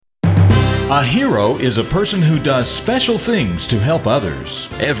A hero is a person who does special things to help others.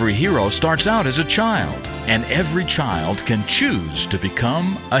 Every hero starts out as a child, and every child can choose to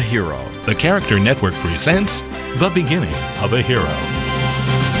become a hero. The Character Network presents The Beginning of a Hero.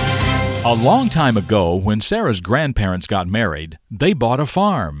 A long time ago, when Sarah's grandparents got married, they bought a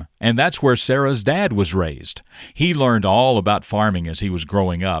farm, and that's where Sarah's dad was raised. He learned all about farming as he was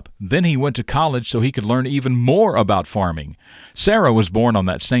growing up. Then he went to college so he could learn even more about farming. Sarah was born on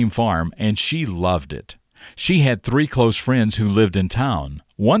that same farm, and she loved it. She had 3 close friends who lived in town.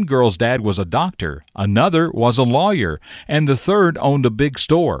 One girl's dad was a doctor, another was a lawyer, and the third owned a big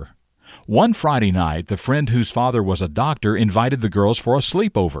store. One Friday night, the friend whose father was a doctor invited the girls for a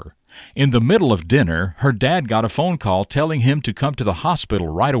sleepover. In the middle of dinner, her dad got a phone call telling him to come to the hospital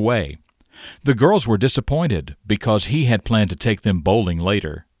right away. The girls were disappointed because he had planned to take them bowling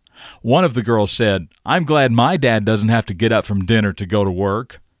later. One of the girls said, "I'm glad my dad doesn't have to get up from dinner to go to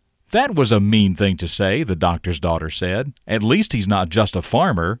work." "That was a mean thing to say," the doctor's daughter said. "At least he's not just a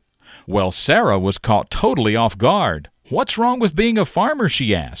farmer." Well, Sarah was caught totally off guard. "What's wrong with being a farmer?"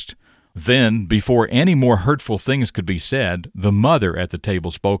 she asked. Then, before any more hurtful things could be said, the mother at the table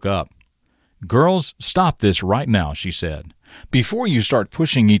spoke up. "Girls, stop this right now," she said. "Before you start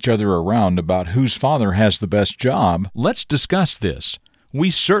pushing each other around about whose father has the best job, let's discuss this.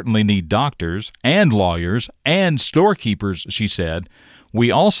 We certainly need doctors and lawyers and storekeepers," she said.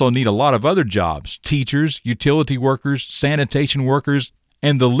 "We also need a lot of other jobs, teachers, utility workers, sanitation workers,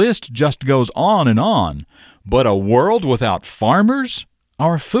 and the list just goes on and on. But a world without farmers?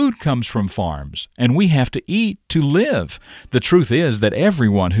 Our food comes from farms, and we have to eat to live. The truth is that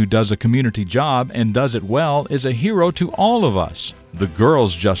everyone who does a community job and does it well is a hero to all of us." The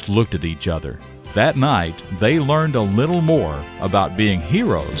girls just looked at each other. That night, they learned a little more about being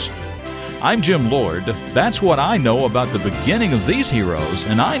heroes. I'm Jim Lord. That's what I know about the beginning of these heroes,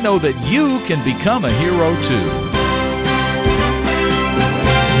 and I know that you can become a hero too.